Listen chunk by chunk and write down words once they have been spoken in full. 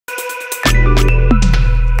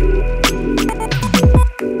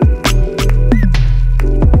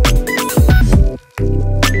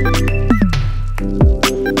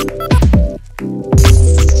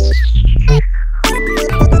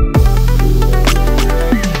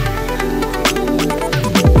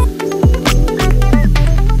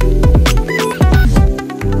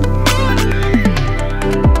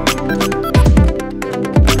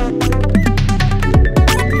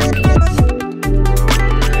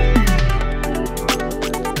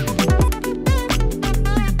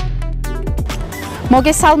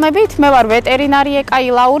მოგესალმებით, მე ვარ ვეტერინარი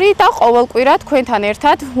ილაური და ყოველკვირა თქვენთან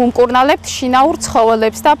ერთად უმკურნალებთ შინაურ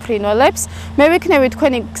ცხოველებს და ფრინველებს. მე ვიქნები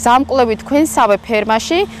თქვენი გზამკვლევი თქვენსავე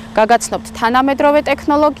ფერმაში, გაგაცნობთ თანამედროვე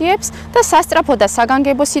ტექნოლოგიებს და სასწრაფო და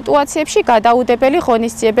საგანგებო სიტუაციებში გადაუდებელი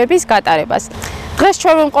ღონისძიებების გატარებას. დღეს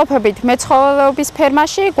ჩვენ ვიმყოფებით მეცხოველეობის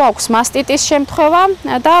ფერმაში, გვაქვს მასტიტის შემთხვევა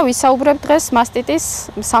და ვისაუბრებთ დღეს მასტიტის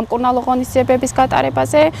სამკურნალო ღონისძიებების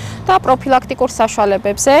გატარებაზე და პროფილაქტიკურ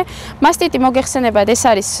საშუალებებზე. მასტიტი მოგეხსენებათ, ეს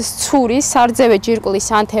არის ცური, სარძევე ჯირკვლის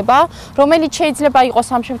ანთება, რომელიც შეიძლება იყოს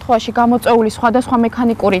ამ შემთხვევაში გამოწვეული სხვადასხვა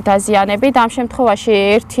მექანიკური დაზიანებით. ამ შემთხვევაში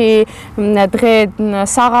ერთი დღე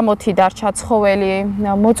საღამოთი დარჩა ცხოველი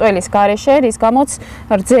მოწველის გარეშე, რის გამოც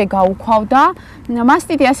რძე გაუქვავდა.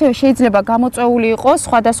 მასტიტი ასევე შეიძლება გამოწვეული იყოს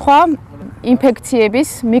სხვადასხვა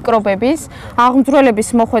ინფექციების, მიკრობების, აღმძვრელების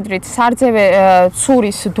მოხვედრით სარძევე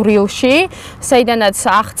ცურის დრილში, საიდანაც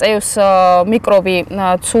აღწევს მიკრობი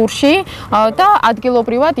ცურში და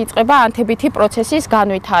ადგილობრივად იწყება ანთებითი პროცესის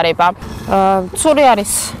განვითარება. ცური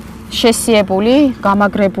არის შესიებული,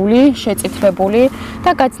 გამაგრებული, შეწითლებული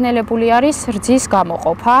და გაძნელებული არის რძის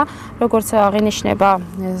გამოყოფა. როგორც აღინიშნება,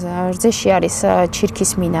 რძეში არის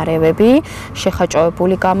ჩირქის მინარევები,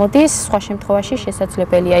 შეხაჭოებული გამოდის, სხვა შემთხვევაში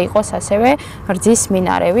შესაძლებელია იყოს ასევე რძის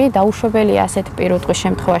მინარევი. დაუშვებელია ასეთ პირუტყვის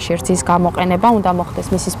შემთხვევაში რძის გამოყენება, უნდა მოხდეს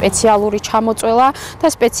მისი სპეციალური ჩამოწველა და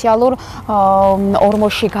სპეციალურ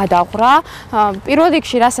ორმოში გადაღვრა. პირველ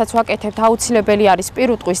რიგში, რასაც ვაკეთებთ, აუცილებელი არის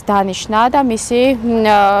პირუტყვის დანიშვნა და მისი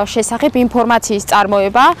შესახებ ინფორმაციის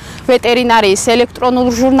წარმოება ვეტერინარიის ელექტრონულ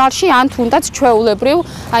ჟურნალში ან თუნდაც ჩვეულებრივ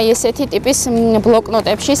ესეთი ტიპის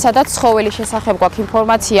ბლოკნოტებში, სადაც ცხოველის შესახებ გვაქვს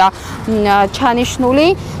ინფორმაცია ჩანიშნული.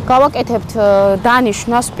 გავაკეთებთ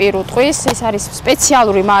დანიშვნას პირუტყვის, ეს არის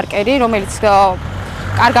სპეციალური მარკერი, რომელიც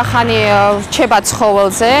კარგახანი რჩება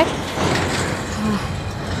ცხოველზე.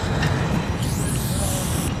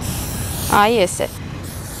 აი ესე.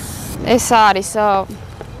 ეს არის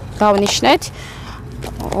დავნიშნეთ.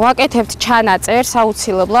 ვაკეთებთ ჩანაწერს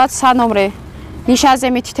აუცილებლად, სანომრე ნიშაზე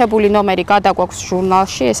მითითებული ნომერი გადაგვაქვს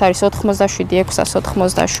ჟურნალში, ეს არის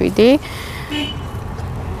 87-687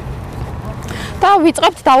 და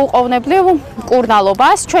ვიწყებთ დაუყოვნებლივ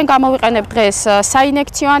მკურნალობას. ჩვენ გამოვიყენებთ დღეს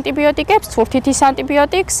საინექციო ანტიბიოტიკებს, თურთითის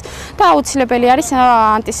ანტიბიოტიკს და აუცილებელი არის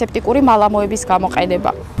ანტისეპტიკური მალამოების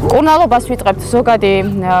გამოყენება. მკურნალობას ვიწყებთ ზოგადი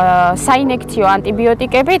საინექციო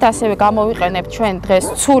ანტიბიოტიკებით, ასევე გამოვიყენებთ ჩვენ დღეს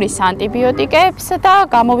ცურის ანტიბიოტიკებს და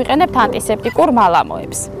გამოვიყენებთ ანტისეპტიკურ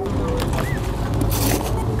მალამოებს.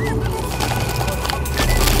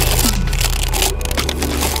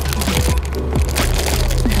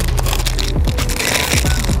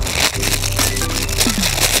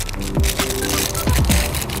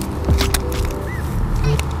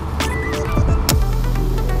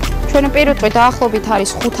 ჩვენი პირუტყვი დაახლოებით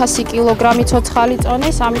არის 500 კილოგრამი ცოცხალი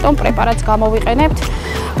წონის, ამიტომ პრეპარატს გამოვიყენებთ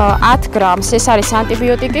 10 გრამს. ეს არის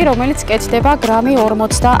ანტიბიოტიკი, რომელიც კეთდება გრამი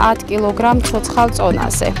 50 კილოგრამ ცოცხალ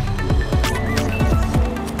წონაზე.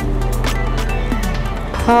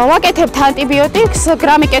 ვაკეთებთ ანტიბიოტიკს,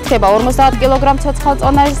 გრამი კეთდება 50 კილოგრამ ცოცხალ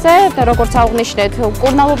წონაზე, როგორც აღნიშნეთ,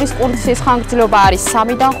 მკურნალობის კურსის ხანგრძლივობა არის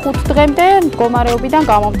 3-დან 5 დღემდე, მდგომარეობიდან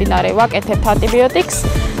გამომდინარე. ვაკეთებთ ანტიბიოტიკს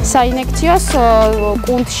საინექციოს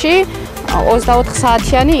კუნთში 24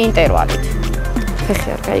 საათიანი ინტერვალით. ფეხი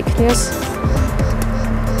არ გაიქნიოს.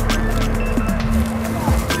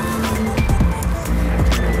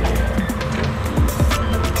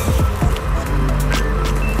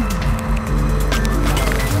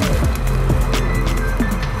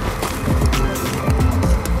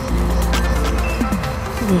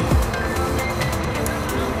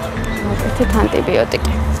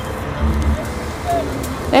 ანტიბიოტიკი.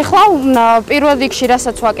 ეხლა პირველ რიგში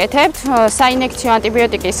რასაც ვაკეთებთ, საინექციო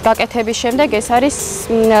ანტიბიოტიკის გაკეთების შემდეგ ეს არის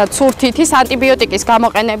ცურთითის ანტიბიოტიკის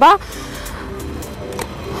გამოყენება,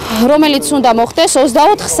 რომელიც უნდა მოხდეს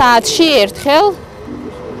 24 საათში ერთხელ.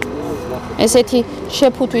 ესეთი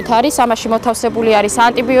შეფუთვით არის, ამაში მოთავსებული არის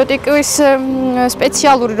ანტიბიოტიკის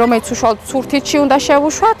სპეციალური, რომელიც უშუალოდ ცურთითში უნდა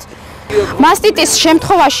შევუშვათ. მასტიტის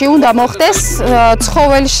შემთხვევაში უნდა მოხდეს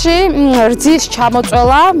ცხოველში რძის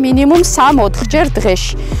ჩამოწველა მინიმუმ 3-4 ჯერ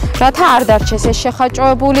დღეში, რათა არ დარჩეს ეს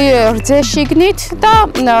შეხაჭოებული რძე შიგნით და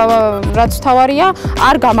რაც თავარია,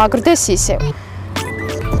 არ გამაგრდეს ისევ.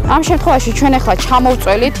 ამ შემთხვევაში ჩვენ ახლა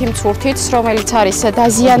ჩამოვწველით იმ ცურთითს, რომელიც არის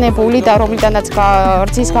დაზიანებული და რომლიდანაც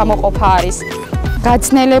რძის გამოყოფა არის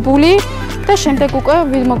გაძნელებული და შემდეგ უკვე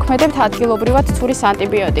ვიმოქმედებთ ადგილობრივად ცურის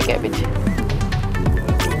ანტიბიოტიკებით.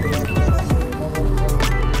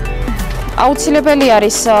 აუცილებელი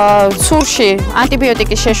არის ცურში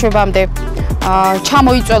ანტიბიოტიკის შეშვებამდე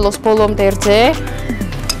ჩამოიწველოს ბოლომდე რძე.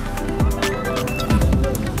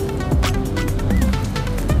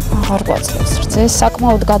 არ გვაძლევს რძეს,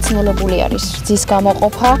 საკმაოდ გაძნელებული არის რძის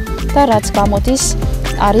გამოყოფა და რაც გამოდის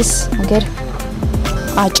არის აგერ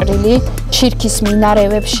აჭრილი, ჩირქის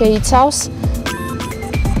მინარევებს შეიცავს.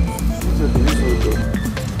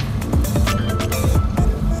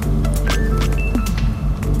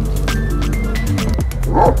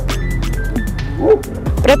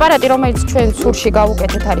 პრეპარატი, რომელიც ჩვენ ცურში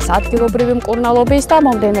გავუკეთეთ, არის ადგილობრივი მკურნალობის და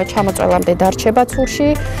მომდევნო ჩამოწველამდე დარჩება ცურში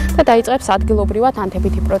და დაიწყებს ადგილობრივად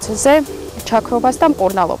ანთებითი პროცესზე ჩაქრობას და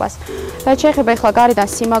მკურნალობას. რაც შეეხება ახლა გარედან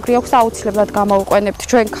სიმაგრე აქვს და აუცილებლად გამოვიყვენებთ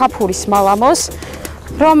ჩვენ ქაფურის მალამოს,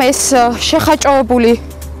 რომ ეს შეხაჭოებული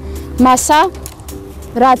მასა,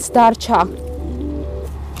 რაც დარჩა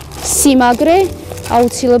სიმაგრე,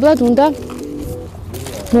 აუცილებლად უნდა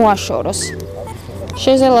მოაშოროს.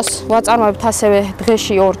 შეზელას ვაწარმოებთ ასევე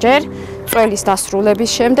დღეში ორჯერ, წველის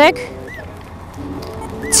დასრულების შემდეგ.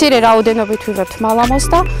 მცირე რაოდენობით ვიღებთ მალამოს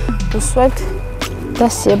და უსვევთ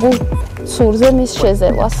დასიებულ ცურზე მის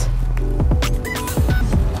შეზელას.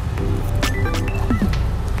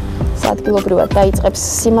 ადგილობრივად დაიწყებს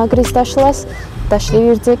სიმაგრის დაშლას,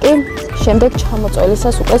 დაშლილი რძე კი შემდეგ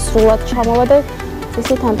ჩამოწველისას უკვე სრულად ჩამოვა და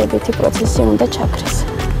ისეთ ანთებითი პროცესი უნდა ჩაქრეს.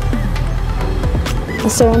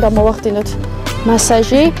 ასე უნდა მოვახდინოთ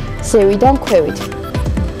მასაჟი ზევიდან ქვევით.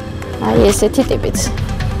 აი ესეთი ტიპიც.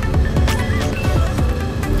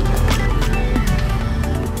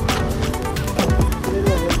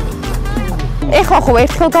 ეხლა ხო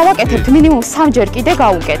ერთხელ გავაკეთებთ, მინიმუმ 3 ჯერ კიდე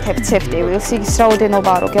გავუკეთებთ სეფტივილს, ის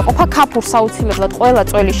რაოდენობა რო გეყოფა, ქაფურს აუცილებლად ყველა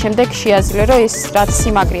წველის შემდეგ შეაძლია, რომ ეს რაც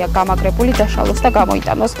სიმაგრეა გამაგრებული დაშალოს და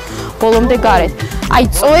გამოიტანოს ბოლომდე გარეთ. აი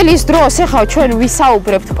წველის დროს ეხლა ჩვენ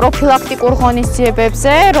ვისაუბრებთ პროფილაქტიკურ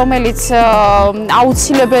ღონისძიებებზე, რომელიც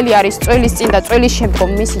აუცილებელი არის წველის წინ და წველის შემდგომ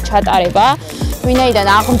მისი ჩატარება, ვინაიდან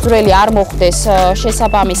აღმძვრელი არ მოხდეს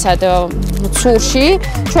შესაბამისად ცურში.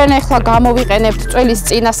 ჩვენ ეხლა გამოვიყენებთ წველის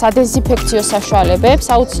წინა სადეზინფექციო საშუალებებს,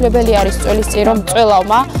 აუცილებელი არის წველის წინ რომ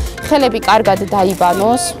წველავმა ხელები კარგად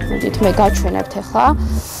დაიბანოს. მოდით მე გაჩვენებთ ეხლა.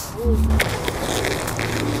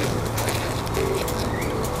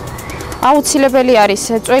 აუცილებელი არის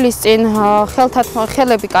წველის წინ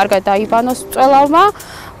ხელები კარგად დაიბანოს წველავმა,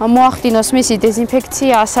 მოახდინოს მისი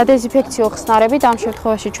დეზინფექცია, სადეზინფექციო ხსნარებით, ამ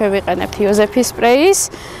შემთხვევაში ჩვენ ვიყენებთ იოზეფის სპრეის.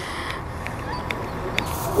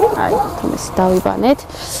 აი, თუმცა დავიბანეთ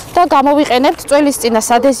და გამოვიყენებთ წველის წინა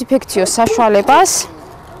სადეზინფექციო საშუალებას,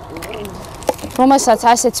 რომელსაც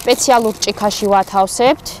ასეთ სპეციალურ ჭიქაში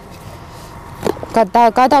ვათავსებთ.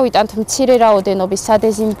 გადავიტანთ მცირე რაოდენობის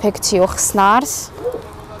სადეზინფექციო ხსნარს.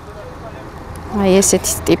 აი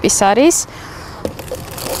ესეთი ტიპის არის.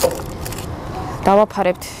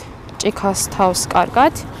 დავაფარებთ ჭიქას თავს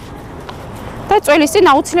კარგად და წველის წინ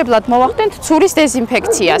აუცილებლად მოვახდენთ ცურის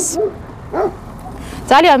დეზინფექციას.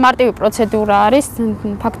 ძალიან მარტივი პროცედურა არის,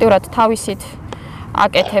 ფაქტიურად თავისით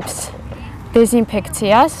აკეთებს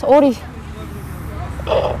დეზინფექციას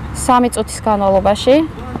 2-3 წუთის განმავლობაში.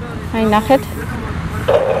 აი ნახეთ.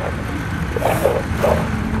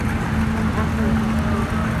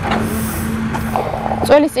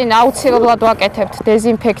 წველის წინ აუცილებლად ვაკეთებთ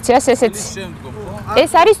დეზინფექციას,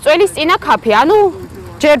 ეს არის წველის წინა ქაფი, ანუ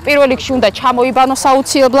ჯერ პირველ რიგში უნდა ჩამოიბანოს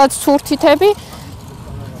აუცილებლად ცურთითები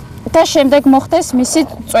და შემდეგ მოხდეს მისი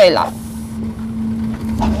წველა.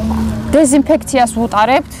 დეზინფექციას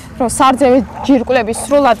ვუტარებთ, რომ სარძევი ჯირკვლები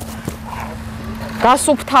სრულად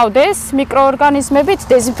გასუფთავდეს მიკროორგანიზმებით,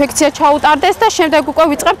 დეზინფექცია ჩაუტარდეს და შემდეგ უკვე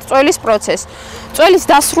ვიწყებთ წველის პროცესს. წველის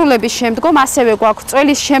დასრულების შემდგომ ასევე გვაქვს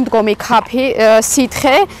წველის შემდგომი ქაფი,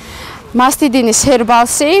 სითხე, მასტიდინის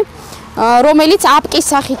ჰერბალსი, რომელიც აპკის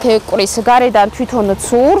სახით ეკვრის გარედან თვითონ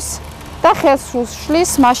ცურს და ხელს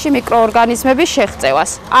უშლის მასში მიკროორგანიზმების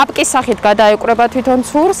შეღწევას. აპკის სახით გადაეკვრება თვითონ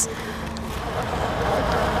ცურს.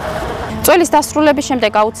 წველის დასრულების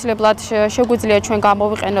შემდეგ აუცილებლად შეგვიძლია ჩვენ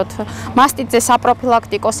გამოვიყენოთ მასტიდზე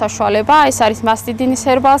საპროფილაქტიკო საშუალება, ეს არის მასტიდინის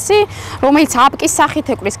ჰერბალსი, რომელიც აპკის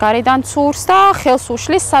სახით ეკვრის გარედან ცურს და ხელს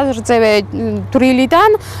უშლის სარძევე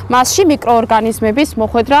დრილიდან მასში მიკროორგანიზმების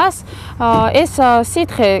მოხვედრას. ეს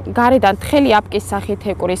სითხე გარედან თხელი აპკის სახით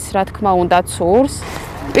ეკვრის, რა თქმა უნდა, ცურს.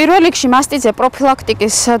 პირველ რიგში მასტიდზე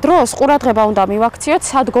პროფილაქტიკის დროს ყურადღება უნდა მივაქციოთ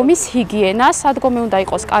სადგომის ჰიგიენას, სადგომი უნდა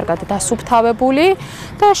იყოს კარგად დასუფთავებული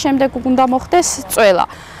და შემდეგ უნდა მოხდეს წველა.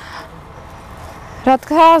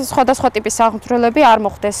 რადგან სხვადასხვა ტიპის აღმძვრელები არ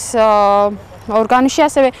მოხდეს ორგანიზმში,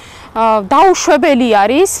 ასევე დაუშვებელი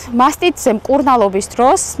არის მასტიდზე მკურნალობის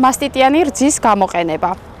დროს მასტიტიანი რძის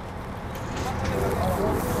გამოყენება.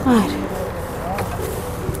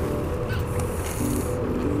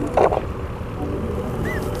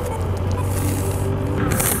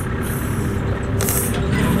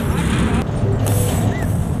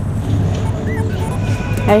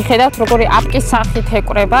 ხედავთ როგორი აპკის სახით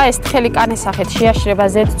ეკვრება, ეს თხელი კანის სახით შეაშრება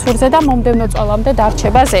ზედ ცურზე და მომდევნო წვალამდე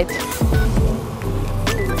დარჩება ზედ.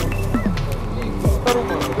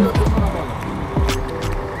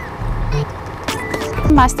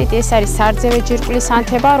 მასტიტი ეს არის სარძევე ჯირკვლის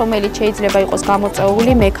ანთება, რომელიც შეიძლება იყოს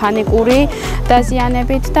გამოწვეული მექანიკური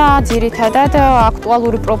დაზიანებით და ძირითადად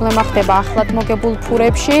აქტუალური პრობლემა ხდება ახლად მოგებულ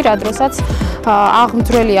ფურებში, რადგანაც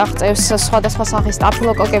აღმძვრელი აღწევს სხვადასხვა სახის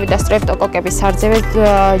სტაფილოკოკები და სტრეპტოკოკები სარძევე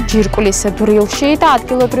ჯირკვლის დრილში და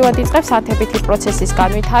ადგილობრივად იწყებს ანთებითი პროცესის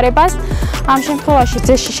განვითარებას. ამ შემთხვევაში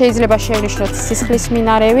ძეში შეიძლება შევნიშნოთ სისხლის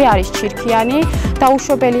მინარევი, არის ჩირქიანი და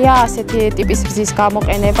უშვებელია ასეთი ტიპის რძის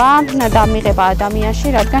გამოყენება და მიღება ადამიანში,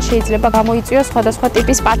 რადგან შეიძლება გამოიწვიოს სხვადასხვა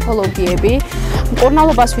ტიპის პათოლოგიები.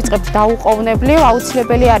 მკურნალობას ვიწყებთ დაუყოვნებლივ,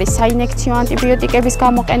 აუცილებელი არის საინექციო ანტიბიოტიკების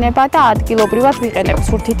გამოყენება და ადგილობრივად ვიყენებთ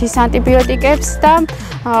სურთითის ანტიბიოტიკებს და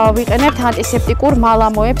ვიყენებთ ანტისეპტიკურ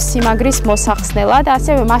მალამოებს სიმაგრის მოსახსნელად.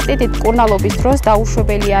 ასევე მასტიტით მკურნალობის დროს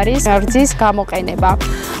დაუშვებელი არის რძის გამოყენება.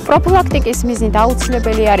 პროფილაქტიკის მიზნით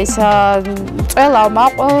აუცილებელი არის წველავმა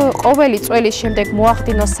ყოველი წველის შემდეგ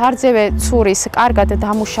მოახდინოს სარძევე ცურის კარგად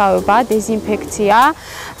დამუშავება, დეზინფექცია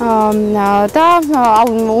და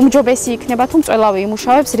უმჯობესი იქნება თუ მწველავი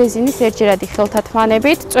იმუშავებს რეზინის ერთჯერადი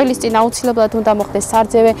ხელთათმანებით. წველის წინ აუცილებლად უნდა მოხდეს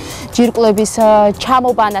სარძევე ჯირკვლების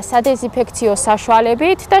ჩამობანა სადეზინფექციო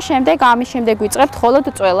საშუალებით და ამის შემდეგ ვიწყებთ მხოლოდ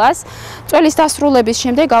წველას. წველის დასრულების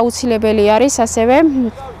შემდეგ აუცილებელი არის ასევე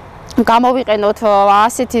გამოვიყენოთ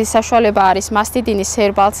ასეთი საშუალება არის მასტიდინის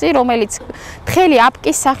სერბალცი, რომელიც თხელი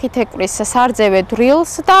აპკის სახით ეკვრის სარძევე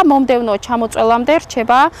დრილს და მომდევნო ჩამოწველამდე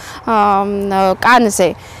რჩება კანზე.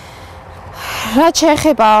 რაც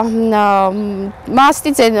შეეხება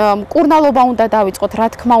მასტიძე მკურნალობა უნდა დავიწყოთ, რა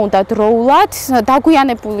თქმა უნდა, დროულად,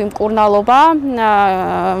 დაგვიანებული მკურნალობა,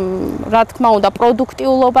 რა თქმა უნდა,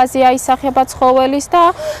 პროდუქტიულობაზე აისახება ცხოველის და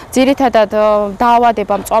ძირითადად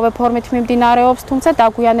დაავადება მწვავე ფორმით მიმდინარეობს, თუმცა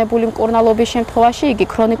დაგვიანებული მკურნალობის შემთხვევაში იგი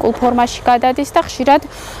ქრონიკულ ფორმაში გადადის და ხშირად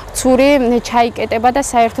ცური ჩაიკეტება და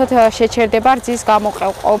საერთოდ შეჩერდება რძის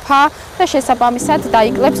გამოყოფა და შესაბამისად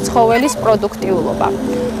დაიკლებს ცხოველის პროდუქტიულობა.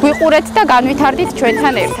 გვიყურეთ და განვითარდით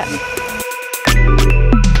ჩვენთან ერთად.